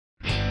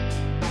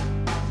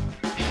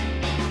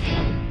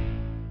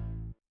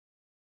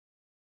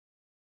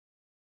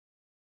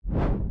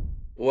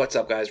What's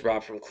up guys,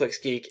 Rob from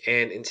ClicksGeek,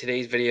 and in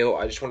today's video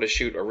I just want to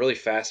shoot a really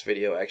fast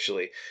video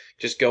actually,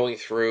 just going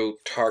through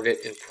target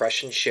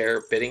impression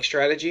share bidding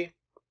strategy,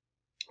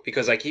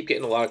 because I keep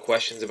getting a lot of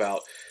questions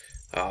about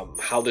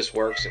how this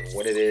works and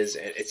what it is,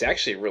 and it's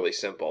actually really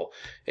simple.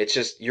 It's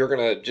just you're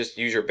going to just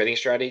use your bidding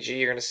strategy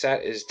you're going to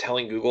set is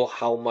telling Google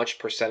how much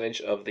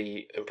percentage of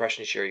the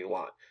impression share you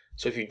want.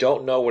 So if you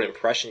don't know what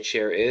impression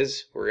share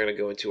is, we're going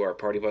to go into our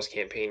party bus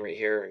campaign right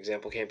here,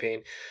 example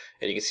campaign,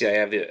 and you can see I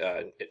have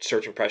the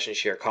search impression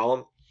share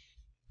column.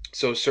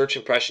 So search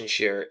impression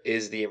share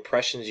is the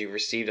impressions you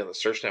received on the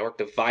search network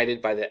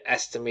divided by the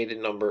estimated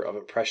number of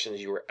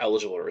impressions you were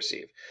eligible to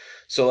receive.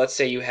 So let's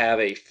say you have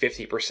a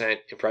 50%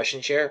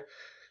 impression share.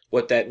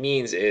 What that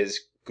means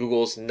is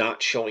Google's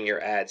not showing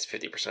your ads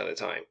 50% of the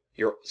time.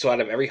 So out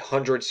of every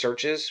 100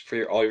 searches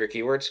for all your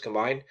keywords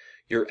combined,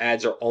 your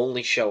ads are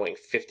only showing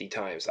 50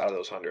 times out of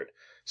those 100.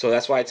 So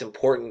that's why it's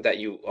important that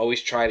you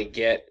always try to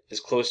get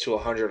as close to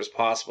 100 as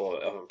possible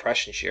of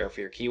impression share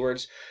for your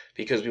keywords,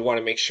 because we want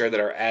to make sure that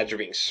our ads are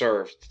being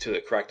served to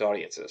the correct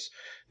audiences.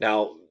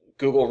 Now,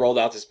 Google rolled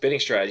out this bidding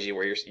strategy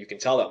where you can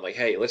tell them, like,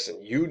 hey,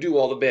 listen, you do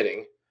all the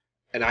bidding,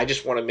 and I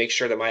just want to make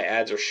sure that my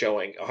ads are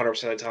showing 100%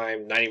 of the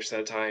time, 90%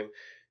 of the time,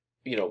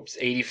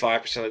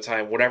 85% of the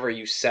time, whatever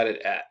you set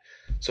it at.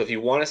 So if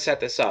you want to set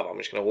this up, I'm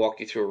just going to walk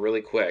you through it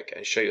really quick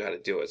and show you how to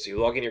do it. So you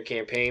log in your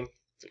campaign.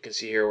 You can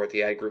see here we're at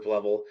the ad group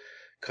level.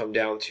 Come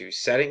down to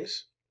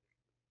settings.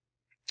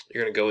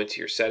 You're going to go into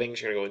your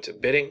settings. You're going to go into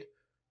bidding.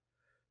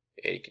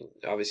 And you can,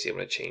 obviously, I'm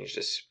going to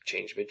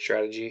change bid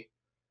strategy.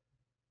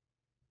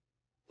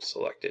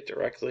 Select it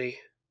directly.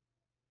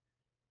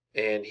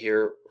 And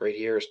here, right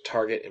here is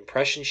target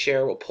impression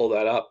share. We'll pull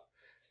that up.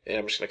 And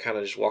I'm just going to kind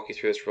of just walk you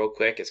through this real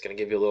quick. It's going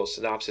to give you a little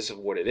synopsis of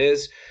what it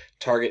is.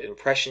 Target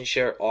impression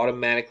share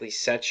automatically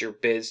sets your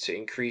bids to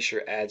increase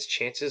your ad's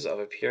chances of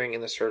appearing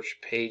in the search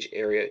page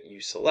area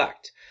you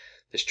select.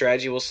 The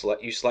strategy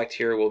you select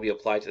here will be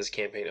applied to this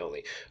campaign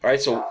only. All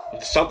right, so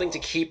something to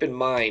keep in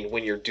mind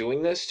when you're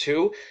doing this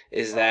too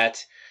is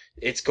that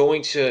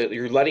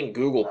you're letting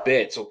Google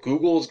bid. So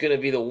Google is going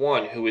to be the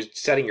one who is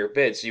setting your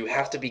bid. So you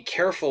have to be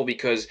careful,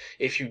 because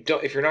if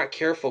you're not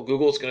careful,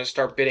 Google's going to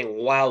start bidding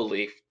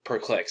wildly per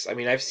clicks. I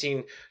mean, I've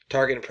seen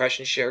target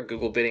impression share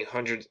Google bidding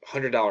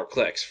 $100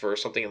 clicks for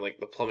something in like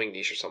the plumbing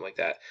niche or something like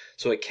that.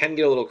 So it can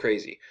get a little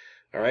crazy.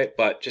 All right,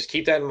 but just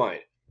keep that in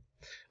mind.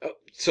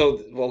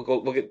 So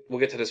we'll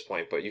get to this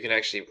point, but you can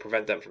actually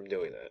prevent them from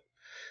doing that.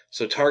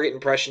 So target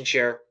impression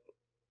share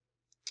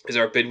is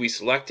our bid we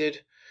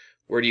selected.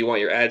 Where do you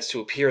want your ads to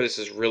appear? This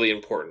is really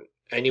important.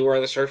 Anywhere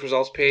on the search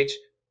results page,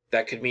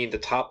 that could mean the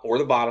top or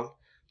the bottom.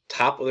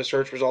 Top of the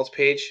search results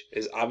page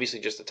is obviously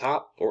just the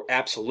top, or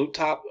absolute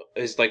top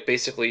is like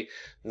basically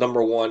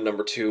number one,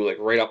 number two, like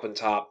right up on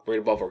top, right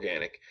above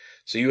organic.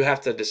 So you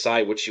have to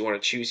decide which you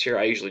want to choose here.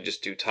 I usually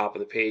just do top of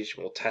the page.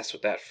 We'll test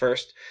with that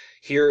first.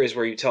 Here is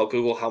where you tell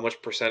Google how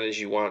much percentage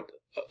you want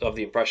of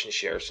the impression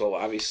share. So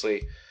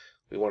obviously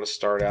we want to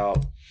start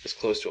out as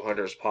close to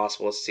 100 as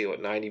possible. Let's see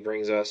what 90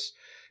 brings us.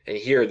 And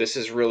here, this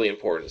is really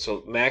important.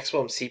 So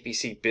maximum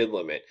CPC bid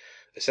limit.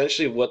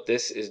 Essentially what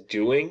this is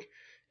doing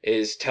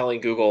is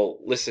telling Google,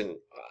 listen,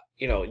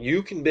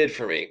 you can bid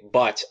for me,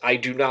 but I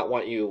do not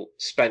want you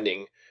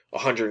spending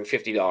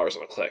 $150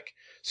 on a click.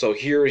 So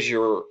here's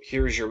your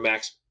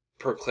max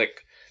per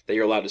click that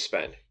you're allowed to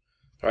spend.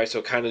 All right, so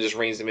it kind of just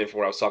reins them in from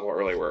what I was talking about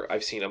earlier, where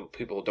I've seen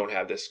people who don't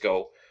have this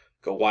go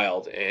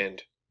wild,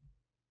 and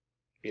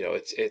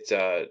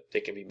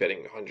they can be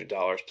bidding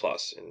 $100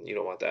 plus, and you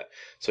don't want that.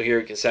 So here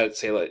you can set it,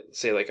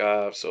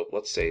 so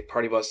let's say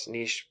party bus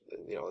niche,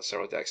 it's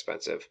not that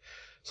expensive.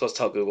 So let's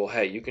tell Google,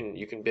 hey, you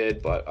can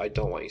bid, but I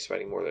don't want you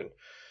spending more than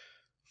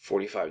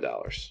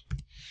 $45.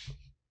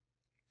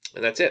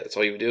 And that's it. That's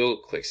all you do.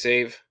 Click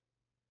save.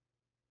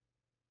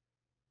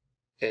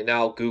 And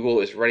now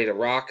Google is ready to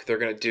rock. They're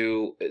going to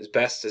do as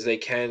best as they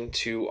can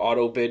to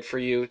auto bid for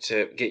you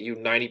to get you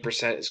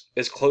 90%,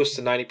 as close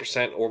to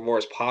 90% or more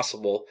as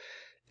possible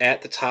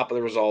at the top of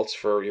the results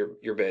for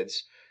your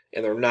bids.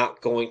 And they're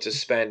not going to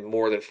spend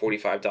more than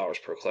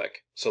 $45 per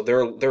click. So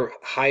their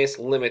highest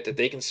limit that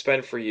they can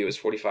spend for you is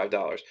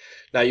 $45.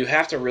 Now you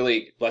have to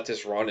really let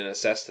this run and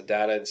assess the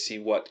data and see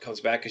what comes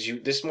back, because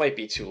this might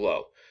be too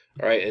low.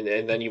 All right,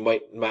 and then you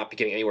might not be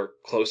getting anywhere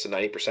close to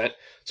 90%.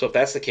 So if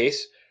that's the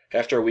case,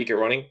 after a week of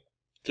running,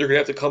 you're gonna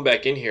have to come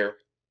back in here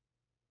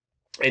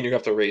and you're gonna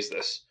have to raise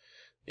this.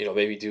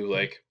 Maybe do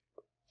like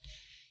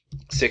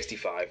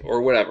 65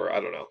 or whatever. I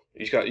don't know.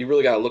 You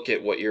really got to look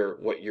at what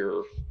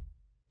your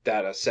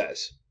data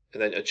says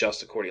and then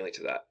adjust accordingly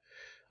to that.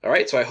 All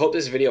right, so I hope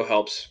this video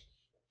helps.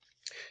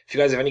 If you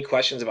guys have any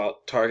questions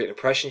about target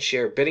impression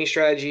share bidding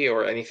strategy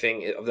or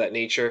anything of that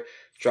nature,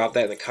 drop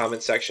that in the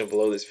comment section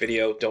below this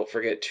video. Don't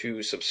forget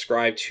to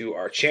subscribe to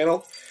our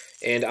channel.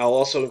 And I'll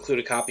also include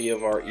a copy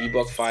of our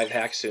ebook, 5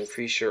 Hacks to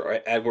Increase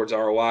Your AdWords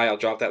ROI. I'll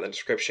drop that in the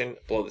description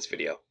below this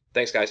video.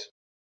 Thanks, guys.